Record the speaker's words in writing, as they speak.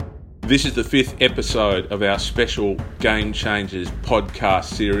This is the 5th episode of our special Game Changers podcast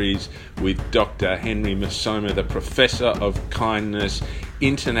series with Dr. Henry Musoma, the Professor of Kindness,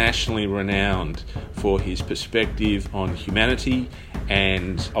 internationally renowned for his perspective on humanity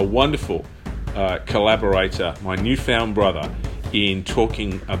and a wonderful collaborator, my newfound brother, in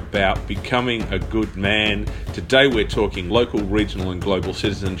talking about becoming a good man. Today we're talking local, regional and global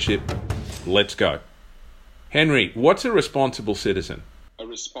citizenship. Let's go. Henry, what's a responsible citizen? A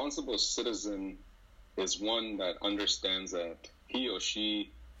responsible citizen is one that understands that he or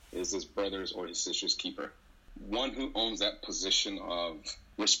she is his brother's or his sister's keeper. One who owns that position of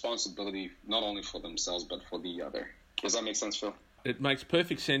responsibility, not only for themselves, but for the other. Does that make sense, Phil? It makes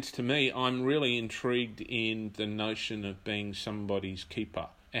perfect sense to me. I'm really intrigued in the notion of being somebody's keeper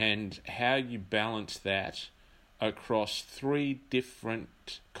and how you balance that across three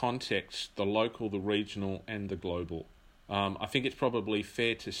different contexts: the local, the regional and the global. I think it's probably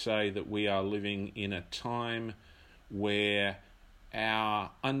fair to say that we are living in a time where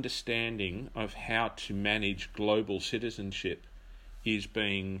our understanding of how to manage global citizenship is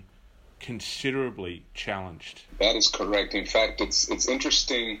being considerably challenged. That is correct. In fact, it's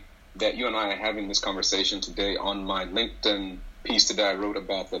interesting that you and I are having this conversation today. On my LinkedIn piece today, I wrote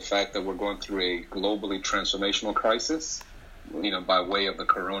about the fact that we're going through a globally transformational crisis, by way of the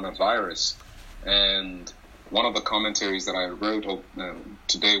coronavirus. And one of the commentaries that I wrote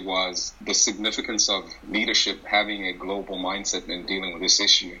today was the significance of leadership having a global mindset in dealing with this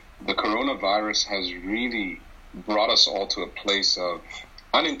issue. The coronavirus has really brought us all to a place of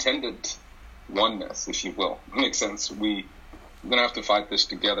unintended oneness, if you will. Makes sense. We're going to have to fight this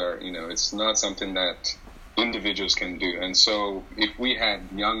together. It's not something that individuals can do. And so if we had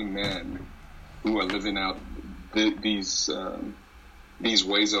young men who are living out these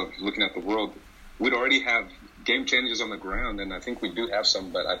ways of looking at the world, we'd already have game changers on the ground, and I think we do have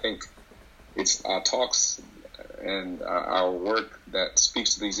some, but I think it's our talks and our work that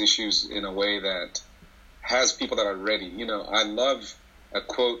speaks to these issues in a way that has people that are ready. I love a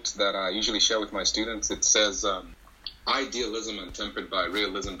quote that I usually share with my students. It says, idealism untempered by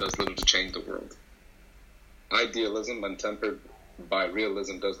realism does little to change the world. Idealism untempered by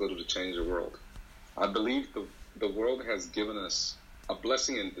realism does little to change the world. I believe the world has given us a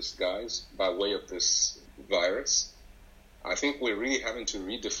blessing in disguise by way of this virus. I think we're really having to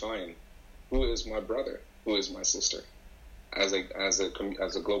redefine who is my brother, who is my sister, as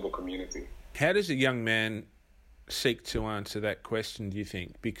a global community. How does a young man seek to answer that question, do you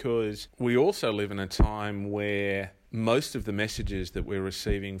think? Because we also live in a time where most of the messages that we're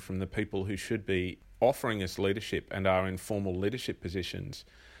receiving from the people who should be offering us leadership and are in formal leadership positions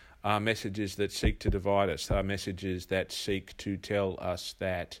are messages that seek to divide us, are messages that seek to tell us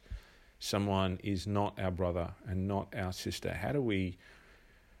that someone is not our brother and not our sister. How do we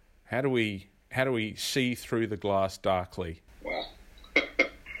see through the glass darkly? Wow.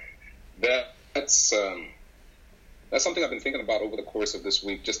 That's something I've been thinking about over the course of this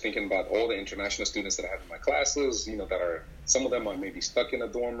week, just thinking about all the international students that I have in my classes, some of them are maybe stuck in a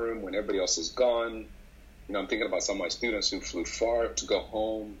dorm room when everybody else is gone. I'm thinking about some of my students who flew far to go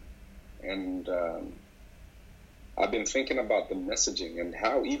home. And I've been thinking about the messaging and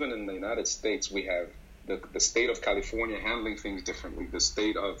how even in the United States we have the state of California handling things differently, the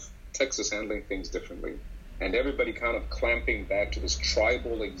state of Texas handling things differently, and everybody kind of clamping back to this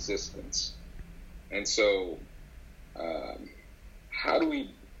tribal existence. And so how do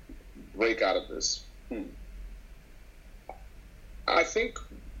we break out of this? I think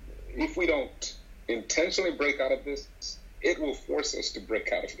if we don't intentionally break out of this, it will force us to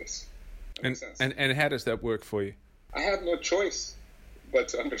break out of this. And how does that work for you? I have no choice but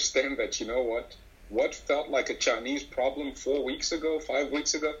to understand that, what felt like a Chinese problem 4 weeks ago, 5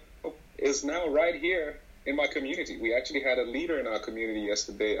 weeks ago, is now right here in my community. We actually had a leader in our community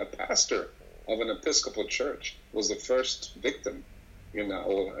yesterday, a pastor of an Episcopal church, was the first victim,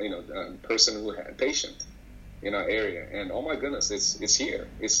 person who had patient in our area. And oh my goodness, it's here.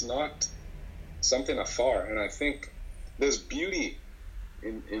 It's not something afar. And I think there's beauty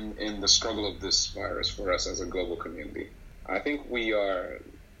in the struggle of this virus for us as a global community. I think we are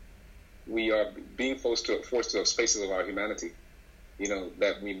being forced to spaces of our humanity,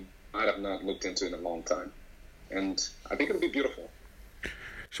 that we might have not looked into in a long time. And I think it'll be beautiful.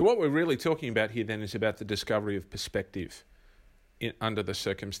 So what we're really talking about here then is about the discovery of perspective under the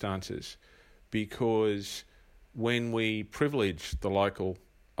circumstances, because when we privilege the local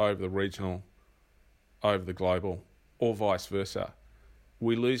over the regional, over the global, or vice versa,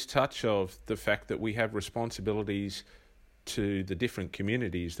 we lose touch of the fact that we have responsibilities to the different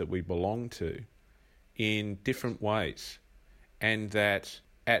communities that we belong to in different ways, and that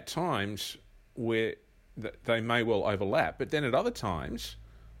at times where they may well overlap, but then at other times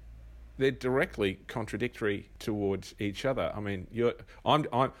they're directly contradictory towards each other. I mean,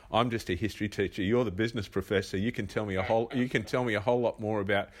 I'm just a history teacher. You're the business professor. You can tell me a whole lot more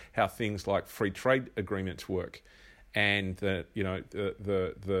about how things like free trade agreements work, and the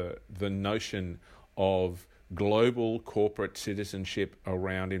notion of global corporate citizenship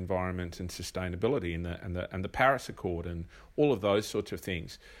around environment and sustainability, and the Paris Accord and all of those sorts of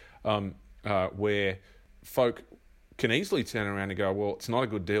things, where folk can easily turn around and go, well, it's not a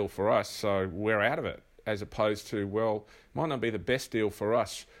good deal for us, so we're out of it, as opposed to, well, it might not be the best deal for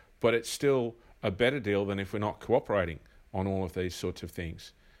us, but it's still a better deal than if we're not cooperating on all of these sorts of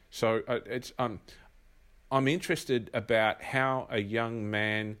things. So I'm interested about how a young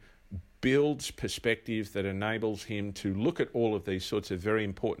man builds perspective that enables him to look at all of these sorts of very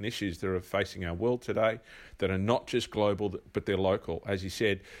important issues that are facing our world today, that are not just global, but they're local. As you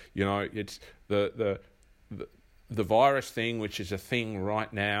said, it's the virus thing, which is a thing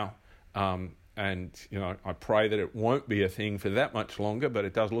right now, and I pray that it won't be a thing for that much longer, but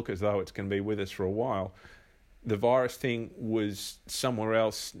it does look as though it's going to be with us for a while. The virus thing was somewhere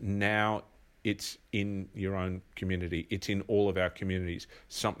else. Now it's in your own community. It's in all of our communities.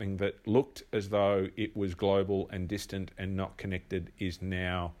 Something that looked as though it was global and distant and not connected is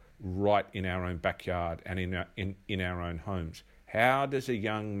now right in our own backyard and in our own homes. How does a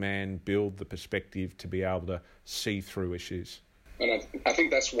young man build the perspective to be able to see through issues? And I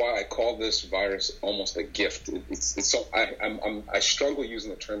think that's why I call this virus almost a gift. I struggle using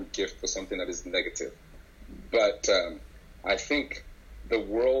the term gift for something that is negative. But I think the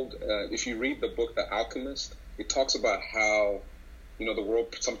world, if you read the book The Alchemist, it talks about how, the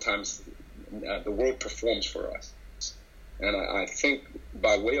world sometimes, the world performs for us. And I think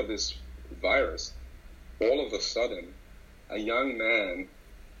by way of this virus, all of a sudden, a young man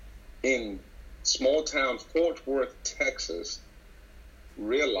in small town Fort Worth, Texas,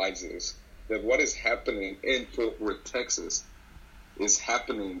 realizes that what is happening in Fort Worth, Texas, is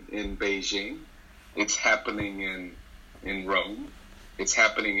happening in Beijing, it's happening in Rome, it's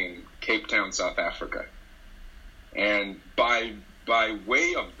happening in Cape Town, South Africa. And by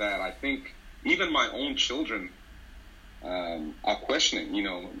way of that, I think even my own children are questioning.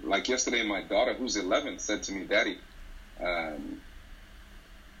 Like yesterday, my daughter, who's 11, said to me, "Daddy,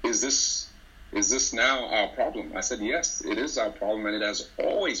 is this now our problem?" I said, "Yes, it is our problem, and it has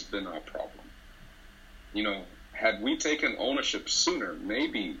always been our problem. Had we taken ownership sooner,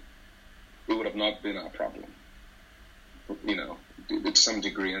 maybe it would have not been our problem, to some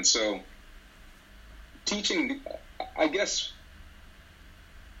degree." And so teaching, I guess,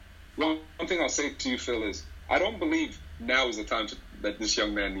 one thing I'll say to you, Phil, is I don't believe now is the time that this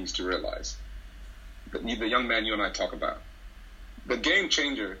young man needs to realize, the young man you and I talk about. The game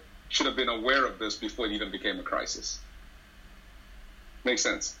changer should have been aware of this before it even became a crisis. Makes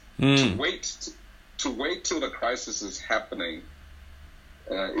sense? To wait till the crisis is happening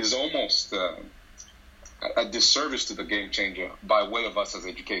is almost a disservice to the game changer by way of us as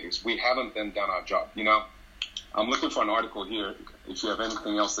educators. We haven't then done our job. I'm looking for an article here. If you have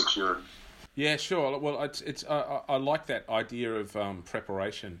anything else that you're... Yeah, sure. Well, I like that idea of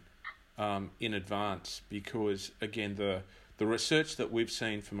preparation in advance, because again, the research that we've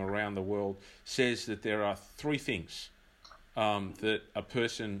seen from around the world says that there are three things that a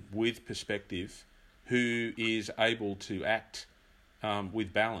person with perspective who is able to act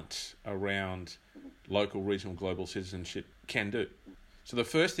with balance around local, regional, global citizenship can do. So the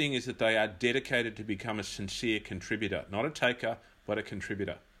first thing is that they are dedicated to become a sincere contributor, not a taker, but a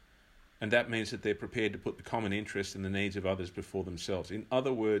contributor. And that means that they're prepared to put the common interest and the needs of others before themselves. In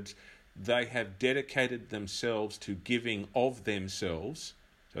other words, they have dedicated themselves to giving of themselves.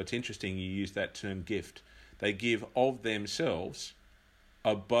 So it's interesting you use that term gift. They give of themselves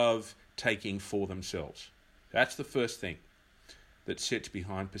above taking for themselves. That's the first thing that sits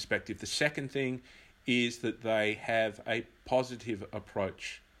behind perspective. The second thing is that they have a positive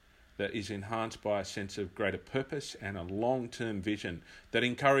approach that is enhanced by a sense of greater purpose and a long-term vision that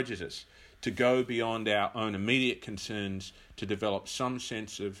encourages us to go beyond our own immediate concerns to develop some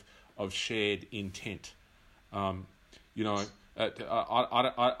sense of shared intent. I'm not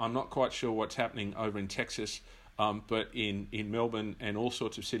quite sure what's happening over in Texas, but in Melbourne and all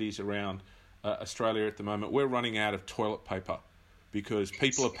sorts of cities around Australia at the moment, we're running out of toilet paper because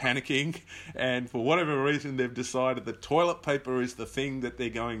people are panicking, and for whatever reason they've decided that toilet paper is the thing that they're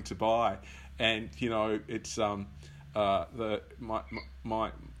going to buy. And it's my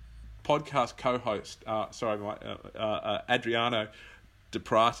podcast co-host, Adriano,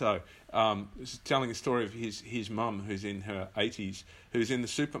 DePrato, telling a story of his mum, who's in her 80s, who's in the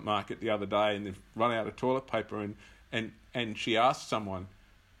supermarket the other day and they've run out of toilet paper, and she asked someone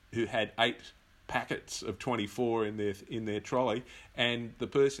who had 8 packets of 24 in their trolley, and the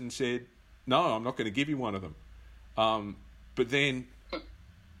person said, "No, I'm not going to give you one of them." But then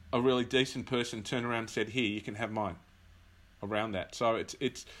a really decent person turned around and said, "Here, you can have mine." Around that, so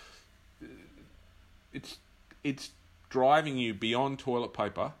it's driving you beyond toilet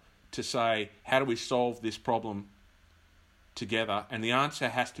paper to say, how do we solve this problem together? And the answer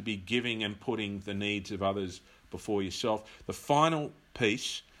has to be giving and putting the needs of others before yourself. The final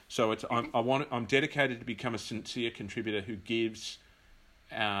piece. So I'm dedicated to become a sincere contributor who gives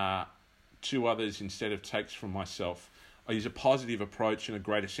to others instead of takes from myself. I use a positive approach and a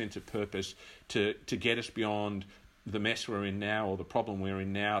greater sense of purpose to get us beyond the mess we're in now or the problem we're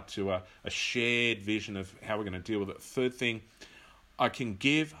in now to a shared vision of how we're going to deal with it. Third thing, I can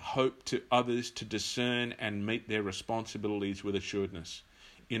give hope to others to discern and meet their responsibilities with assuredness.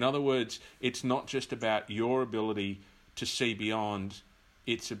 In other words, it's not just about your ability to see beyond,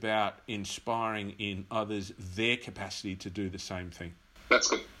 it's about inspiring in others their capacity to do the same thing. That's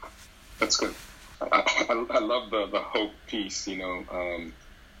good. I love the hope piece,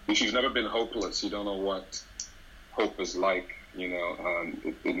 if you've never been hopeless, you don't know what hope is like,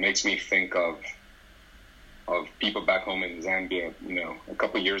 it makes me think of people back home in Zambia. A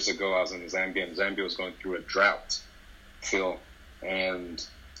couple of years ago, I was in Zambia, and Zambia was going through a drought, Phil, and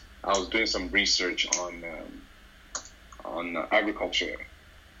I was doing some research on agriculture,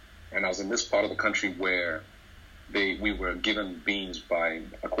 and I was in this part of the country where we were given beans by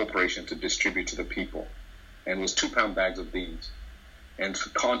a corporation to distribute to the people, and it was 2-pound bags of beans, and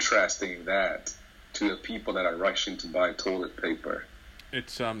contrasting that to the people that are rushing to buy toilet paper.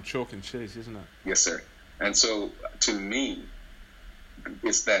 It's chalk and cheese, isn't it? Yes, sir. And so, to me,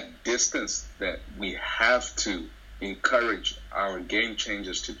 it's that distance that we have to encourage our game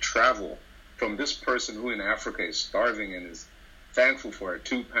changers to travel from this person who in Africa is starving and is thankful for a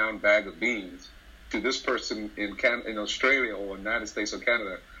 2-pound bag of beans to this person in Australia or United States or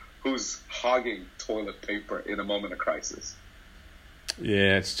Canada who's hogging toilet paper in a moment of crisis.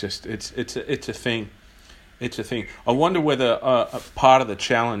 Yeah, it's a thing. It's a thing. I wonder whether a part of the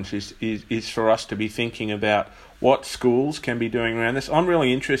challenge is for us to be thinking about what schools can be doing around this. I'm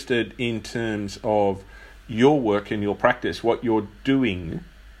really interested in terms of your work and your practice, what you're doing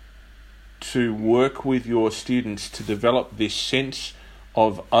to work with your students to develop this sense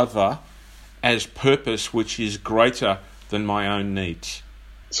of other as purpose, which is greater than my own needs.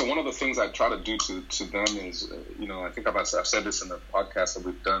 So one of the things I try to do to them is, I think I've said this in the podcast that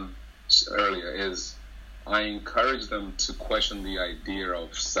we've done earlier, is I encourage them to question the idea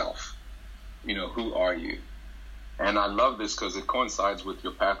of self. Who are you? And I love this because it coincides with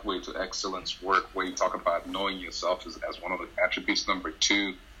your Pathway to Excellence work, where you talk about knowing yourself as one of the attributes. Number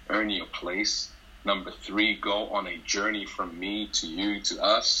 2, earn your place. Number 3, go on a journey from me to you to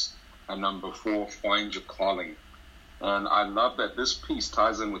us. And number 4, find your calling. And I love that this piece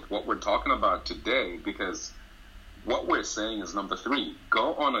ties in with what we're talking about today, because what we're saying is number 3,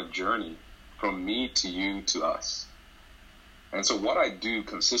 go on a journey from me to you to us. And so what I do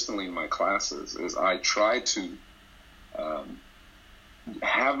consistently in my classes is I try to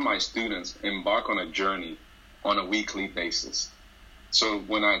have my students embark on a journey on a weekly basis. So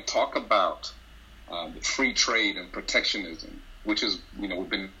when I talk about free trade and protectionism, which is, we've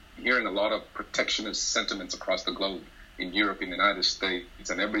been hearing a lot of protectionist sentiments across the globe, in Europe, in the United States,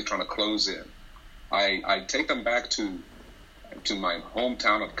 and everybody's trying to close in. I take them back to my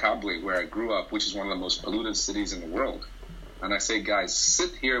hometown of Kabwe, where I grew up, which is one of the most polluted cities in the world. And I say, guys,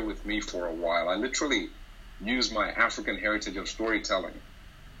 sit here with me for a while. I literally use my African heritage of storytelling.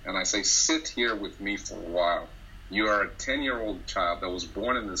 And I say, sit here with me for a while. You are a 10-year-old child that was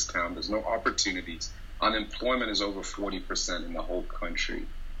born in this town. There's no opportunities. Unemployment is over 40% in the whole country.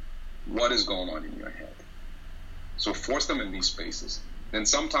 What is going on in your head? So force them in these spaces. Then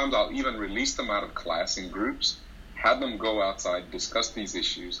sometimes I'll even release them out of class in groups, have them go outside, discuss these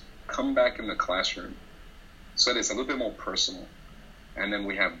issues, come back in the classroom. So it's a little bit more personal. And then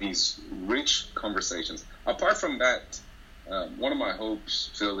we have these rich conversations. Apart from that, one of my hopes,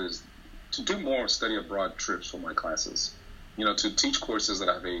 Phil, is to do more study abroad trips for my classes. To teach courses that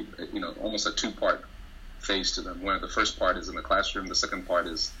have almost a 2-part phase to them, where the first part is in the classroom, the second part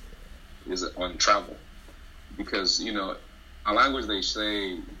is on travel. Because, a language they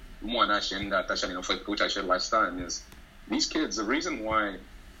say, which I shared last time, is these kids, the reason why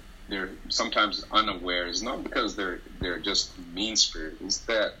they're sometimes unaware is not because they're just mean-spirited, it's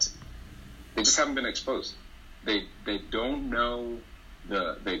that they just haven't been exposed. They don't know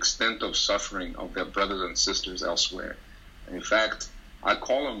the extent of suffering of their brothers and sisters elsewhere. And in fact, I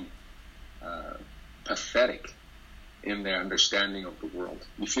call them pathetic in their understanding of the world.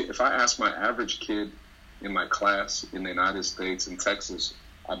 If I ask my average kid in my class in the United States, in Texas,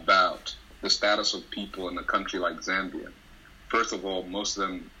 about the status of people in a country like Zambia, first of all, most of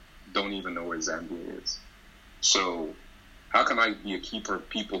them don't even know where Zambia is. So how can I be a keeper of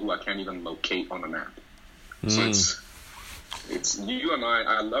people who I can't even locate on a map? So it's you and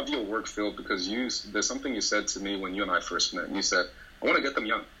I love your work, Phil, because there's something you said to me when you and I first met. You said, I want to get them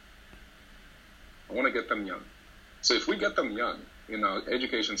young. I want to get them young. So if we get them young in our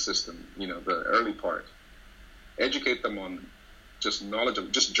education system, the early part, educate them on just knowledge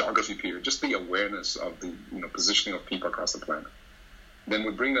of just geography period, just the awareness of the positioning of people across the planet. Then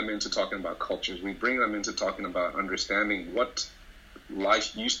we bring them into talking about cultures. We bring them into talking about understanding what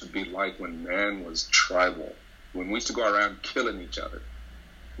life used to be like when man was tribal, when we used to go around killing each other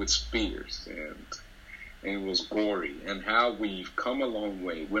with spears and it was gory, and how we've come a long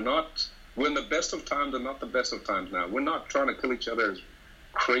way. We're in the best of times and not the best of times now. We're not trying to kill each other as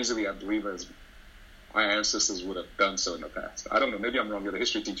crazily, I believe, as our ancestors would have done so in the past. I don't know. Maybe I'm wrong. You're the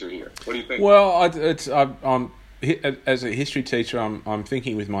history teacher here. What do you think? Well, I'm as a history teacher, I'm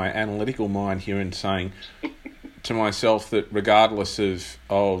thinking with my analytical mind here and saying to myself that regardless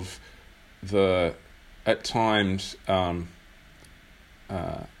of the at times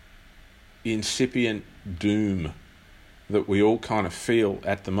incipient doom that we all kind of feel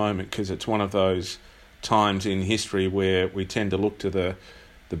at the moment, because it's one of those times in history where we tend to look to the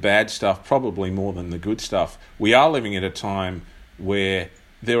bad stuff probably more than the good stuff. We are living at a time where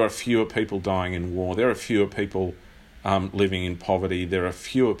there are fewer people dying in war. There are fewer people living in poverty. There are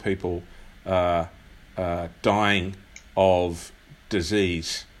fewer people dying of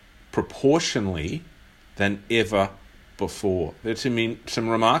disease proportionally than ever before. There's some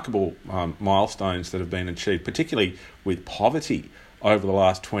remarkable milestones that have been achieved, particularly with poverty over the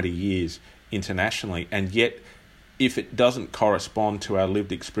last 20 years internationally, and yet if it doesn't correspond to our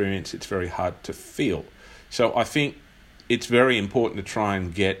lived experience, it's very hard to feel. So I think it's very important to try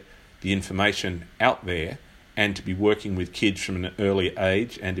and get the information out there and to be working with kids from an early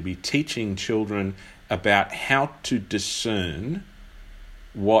age and to be teaching children about how to discern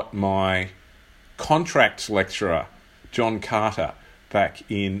what my contracts lecturer, John Carter, back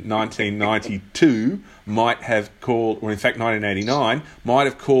in 1992 might have called, or in fact 1989, might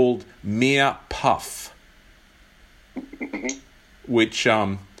have called mere puff, which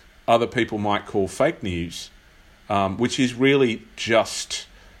other people might call fake news, which is really just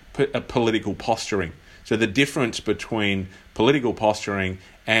political posturing. So the difference between political posturing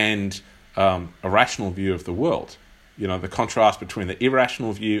and a rational view of the world, the contrast between the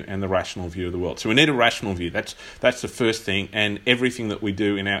irrational view and the rational view of the world. So we need a rational view. That's the first thing, and everything that we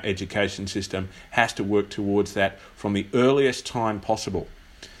do in our education system has to work towards that from the earliest time possible.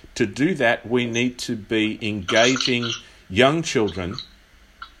 To do that, we need to be engaging young children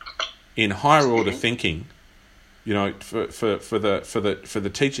in higher order thinking. For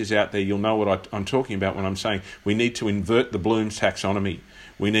the teachers out there, you'll know what I'm talking about when I'm saying we need to invert the Bloom's taxonomy.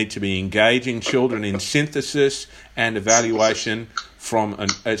 We need to be engaging children in synthesis and evaluation from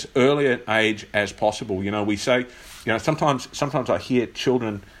as early an age as possible. We say, sometimes I hear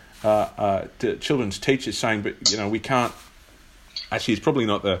children's teachers saying, but we can't. Actually, it's probably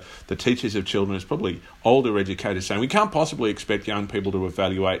not the teachers of children, it's probably older educators saying we can't possibly expect young people to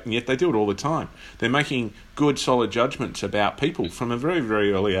evaluate, and yet they do it all the time. They're making good, solid judgments about people from a very,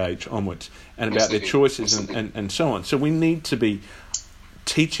 very early age onwards, and about their choices and so on. So we need to be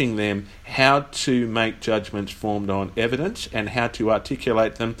teaching them how to make judgments formed on evidence and how to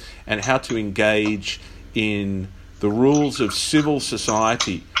articulate them and how to engage in the rules of civil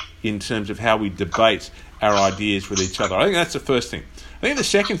society in terms of how we debate our ideas with each other. I think that's the first thing. I think the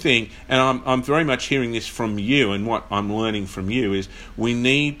second thing, and I'm very much hearing this from you and what I'm learning from you, is we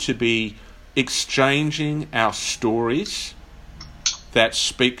need to be exchanging our stories that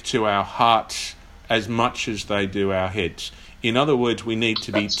speak to our hearts as much as they do our heads. In other words, we need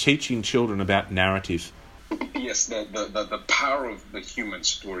to be teaching children about narrative. Yes, the power of the human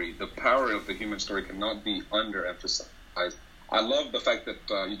story. The power of the human story cannot be underemphasized. I love the fact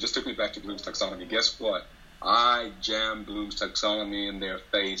that you just took me back to Bloom's taxonomy. Guess what? I jam Bloom's taxonomy in their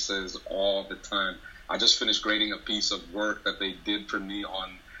faces all the time. I just finished grading a piece of work that they did for me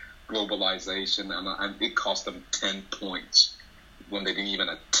on globalization, and it cost them 10 points when they didn't even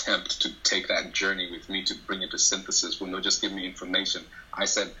attempt to take that journey with me to bring it to synthesis, when they'll just give me information. I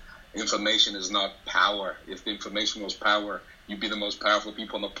said, information is not power. If the information was power, you'd be the most powerful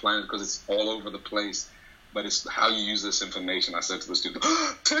people on the planet because it's all over the place. but it's how you use this information. I said to the student,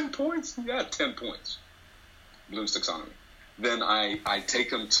 10 points? Yeah, 10 points. Bloom's taxonomy. Then I take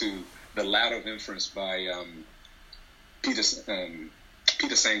them to The Ladder of Inference by Peter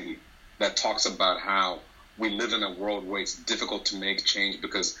Senge, that talks about how we live in a world where it's difficult to make change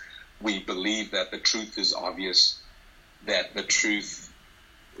because we believe that the truth is obvious, that the truth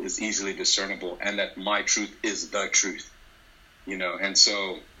is easily discernible, and that my truth is the truth, and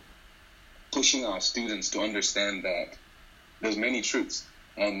so pushing our students to understand that there's many truths.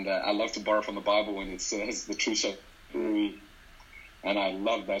 And I love to borrow from the Bible when it says the truth shall free. And I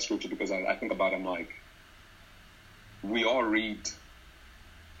love that scripture because I think about it, I'm like, we all read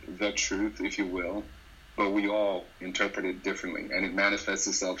the truth, if you will, but we all interpret it differently, and it manifests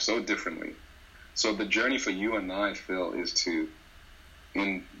itself so differently. So the journey for you and I, Phil, is to,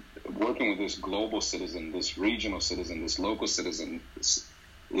 in working with this global citizen, this regional citizen, this local citizen,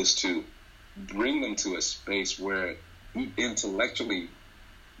 is to bring them to a space where intellectually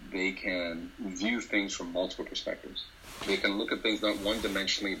they can view things from multiple perspectives. They can look at things not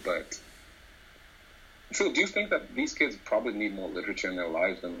one-dimensionally, but... Phil, do you think that these kids probably need more literature in their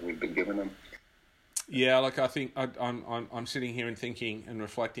lives than we've been giving them? Yeah, like I think I'm sitting here and thinking and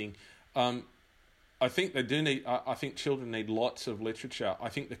reflecting. I think they do need. I think children need lots of literature. I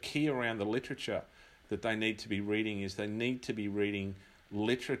think the key around the literature that they need to be reading is they need to be reading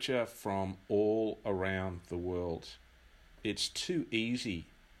literature from all around the world. It's too easy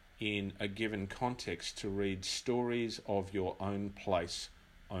in a given context to read stories of your own place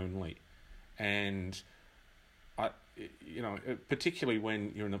only, and particularly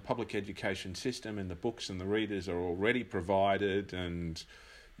when you're in a public education system and the books and the readers are already provided, and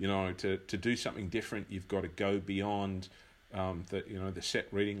to do something different, you've got to go beyond the set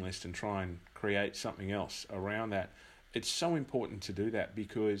reading list and try and create something else around that. It's so important to do that,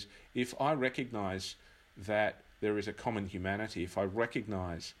 because if I recognize that there is a common humanity, if I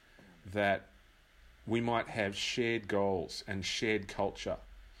recognize that we might have shared goals and shared culture,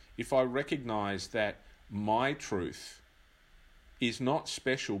 if I recognize that my truth is not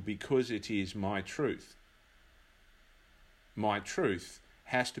special because it is my truth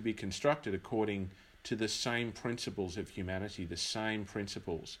has to be constructed according to the same principles of humanity, the same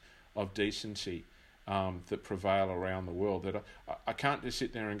principles of decency that prevail around the world. That I can't just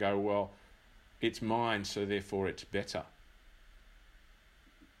sit there and go, well, it's mine, so therefore it's better.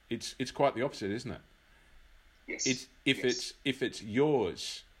 It's quite the opposite, isn't it? Yes. If it's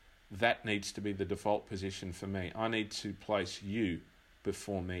yours, that needs to be the default position for me. I need to place you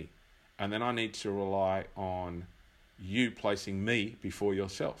before me, and then I need to rely on you placing me before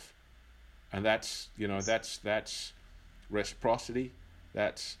yourself, and that's reciprocity,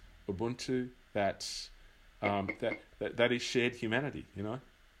 that's Ubuntu, that's that is shared humanity.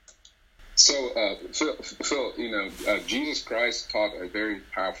 So, Phil, Jesus Christ taught a very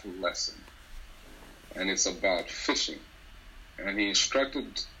powerful lesson, and it's about fishing, and he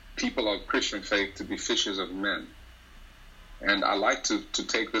instructed people of Christian faith to be fishers of men. And I like to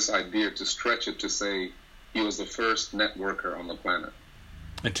take this idea to stretch it to say he was the first networker on the planet.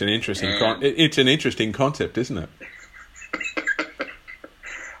 It's an interesting concept, isn't it?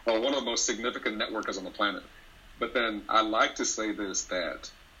 Well, one of the most significant networkers on the planet. But then I like to say this,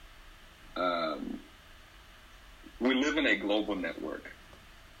 that we live in a global network.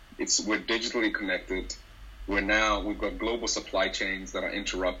 We're digitally connected. We've got global supply chains that are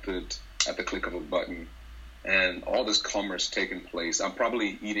interrupted at the click of a button, and all this commerce taking place. I'm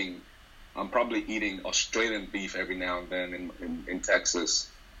probably eating Australian beef every now and then in Texas.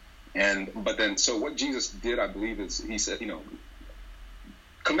 So what Jesus did, I believe, is he said,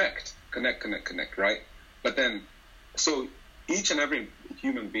 connect, right? But then, so each and every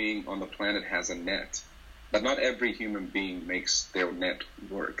human being on the planet has a net, but not every human being makes their net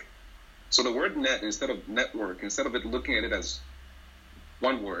work. So the word net, instead of network, instead of looking at it as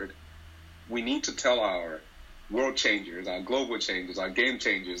one word, we need to tell our world changers, our global changers, our game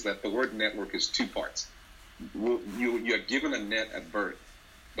changers, that the word network is two parts. You're given a net at birth,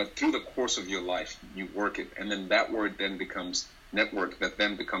 but through the course of your life, you work it. And then that word then becomes network, that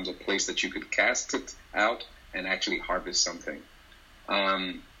then becomes a place that you could cast it out and actually harvest something.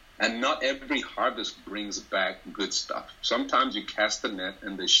 And not every harvest brings back good stuff. Sometimes you cast the net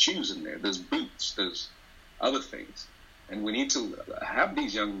and there's shoes in there, there's boots, there's other things. And we need to have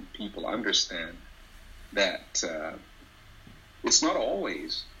these young people understand that it's not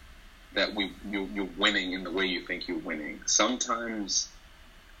always that you're winning in the way you think you're winning. Sometimes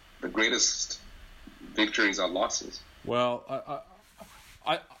the greatest victories are losses. Well,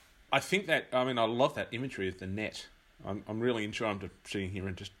 I think that, I love that imagery of the net. I'm really enjoying sitting here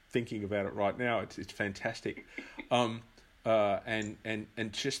and just thinking about it right now. It's fantastic. And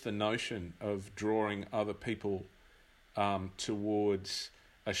just the notion of drawing other people towards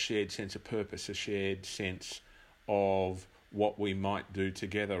a shared sense of purpose, a shared sense of what we might do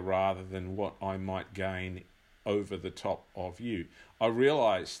together rather than what I might gain over the top of you. I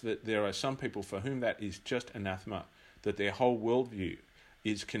realise that there are some people for whom that is just anathema, that their whole worldview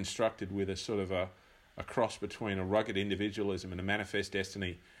is constructed with a sort of a cross between a rugged individualism and a manifest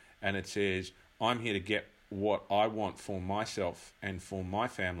destiny, and it says, I'm here to get what I want for myself and for my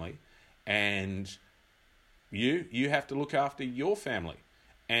family, and you have to look after your family.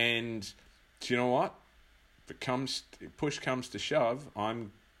 And do you know what? If push comes to shove,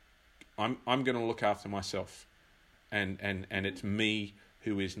 I'm going to look after myself, and it's me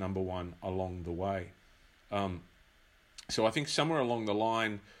who is number one along the way. So I think somewhere along the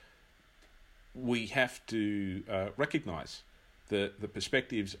line, we have to recognise the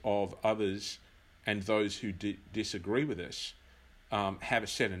perspectives of others and those who disagree with us have a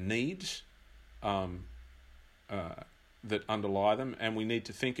set of needs that underlie them, and we need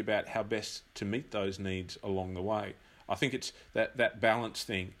to think about how best to meet those needs along the way. I think it's that balance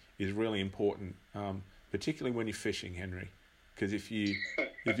thing is really important, particularly when you're fishing, Henry, because if you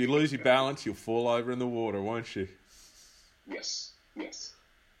lose your balance, you'll fall over in the water, won't you? Yes.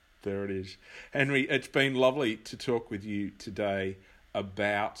 There it is. Henry, it's been lovely to talk with you today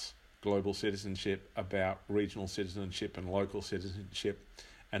about global citizenship, about regional citizenship and local citizenship,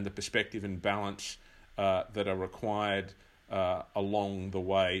 and the perspective and balance that are required along the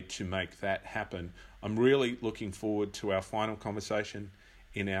way to make that happen. I'm really looking forward to our final conversation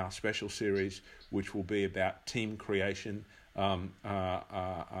in our special series, which will be about team creation.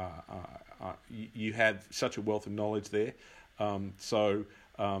 You have such a wealth of knowledge there. So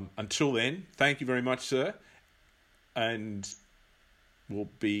until then, thank you very much, sir, and we'll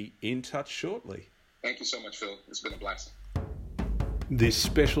be in touch shortly. Thank you so much, Phil. It's been a blessing. This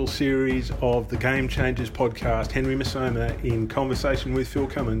special series of the Game Changers podcast, Henry Musoma in conversation with Phil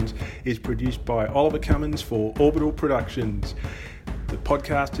Cummins, is produced by Oliver Cummins for Orbital Productions. The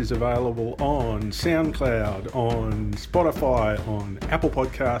podcast is available on SoundCloud, on Spotify, on Apple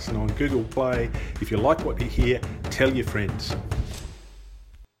Podcasts, and on Google Play. If you like what you hear, tell your friends.